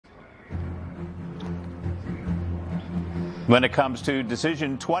When it comes to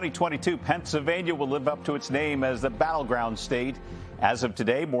decision 2022, Pennsylvania will live up to its name as the battleground state. As of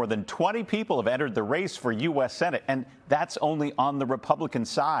today, more than 20 people have entered the race for U.S. Senate, and that's only on the Republican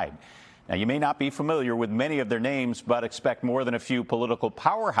side. Now, you may not be familiar with many of their names, but expect more than a few political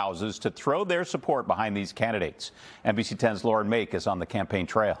powerhouses to throw their support behind these candidates. NBC 10's Lauren Mayk is on the campaign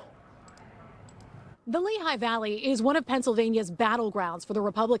trail. The Lehigh Valley is one of Pennsylvania's battlegrounds for the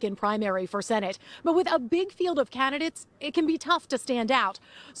Republican primary for Senate. But with a big field of candidates, it can be tough to stand out.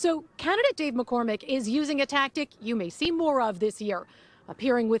 So candidate Dave McCormick is using a tactic you may see more of this year,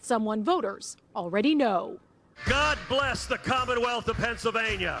 appearing with someone voters already know. God bless the Commonwealth of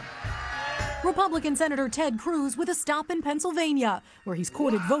Pennsylvania. Republican Senator Ted Cruz with a stop in Pennsylvania, where he's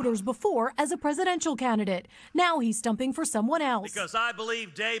courted voters before as a presidential candidate. Now he's stumping for someone else. Because I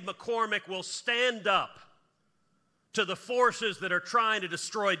believe Dave McCormick will stand up to the forces that are trying to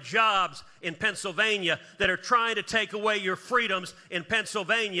destroy jobs in Pennsylvania, that are trying to take away your freedoms in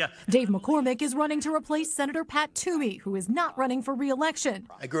Pennsylvania. Dave McCormick is running to replace Senator Pat Toomey, who is not running for re-election.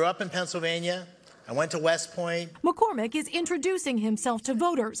 I grew up in Pennsylvania. I went to West Point. McCormick is introducing himself to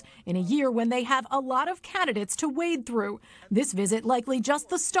voters in a year when they have a lot of candidates to wade through. This visit likely just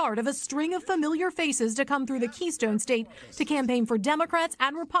the start of a string of familiar faces to come through the Keystone State to campaign for Democrats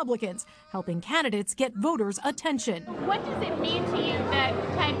and Republicans, helping candidates get voters' attention. What does it mean to you that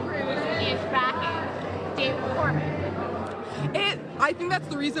Ted Cruz is backing Dave McCormick? I think that's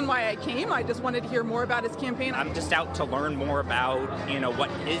the reason why I came. I just wanted to hear more about his campaign. I'm just out to learn more about,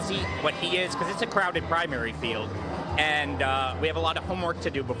 what he is, because it's a crowded primary field. And we have a lot of homework to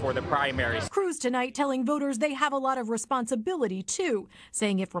do before the primaries. Cruz tonight telling voters they have a lot of responsibility, too,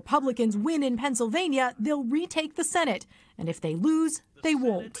 saying if Republicans win in Pennsylvania, they'll retake the Senate. And if they lose, they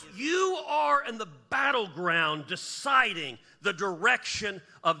won't. You are in the battleground deciding the direction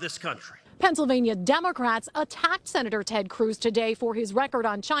of this country. Pennsylvania Democrats attacked Senator Ted Cruz today for his record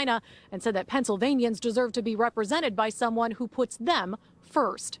on China and said that Pennsylvanians deserve to be represented by someone who puts them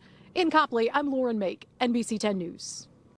first. In Copley, I'm Lauren Mayk, NBC 10 News.